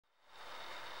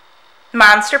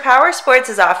Monster Powersports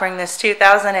is offering this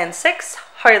 2006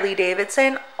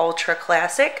 Harley-Davidson Ultra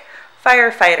Classic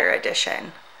Firefighter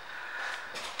Edition.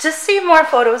 To see more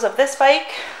photos of this bike,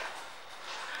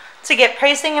 to get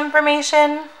pricing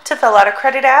information, to fill out a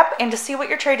credit app, and to see what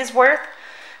your trade is worth,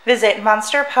 visit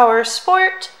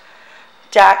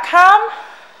monsterpowersport.com.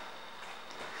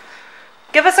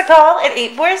 Give us a call at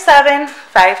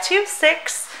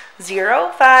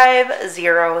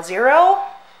 847-526-0500.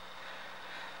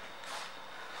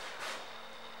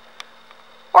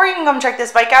 Or you can come check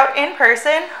this bike out in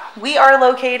person. We are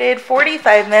located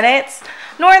 45 minutes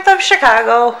north of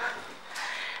Chicago.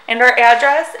 And our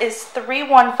address is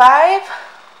 315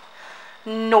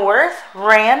 North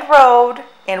Rand Road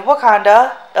in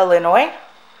Wauconda, Illinois.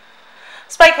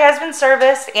 This bike has been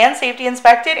serviced and safety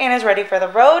inspected and is ready for the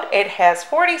road. It has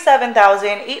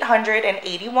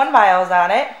 47,881 miles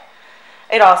on it.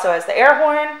 It also has the air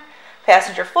horn,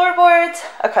 passenger floorboards,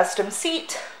 a custom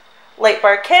seat, light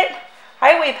bar kit,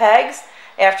 highway pegs,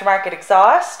 aftermarket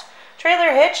exhaust,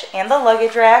 trailer hitch, and the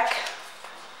luggage rack.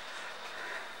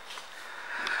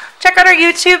 Check out our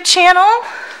YouTube channel.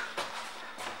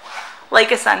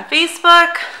 Like us on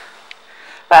Facebook.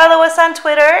 Follow us on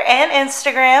Twitter and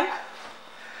Instagram.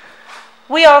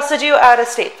 We also do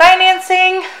out-of-state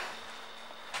financing.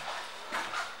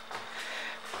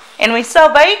 And we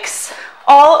sell bikes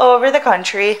all over the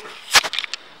country.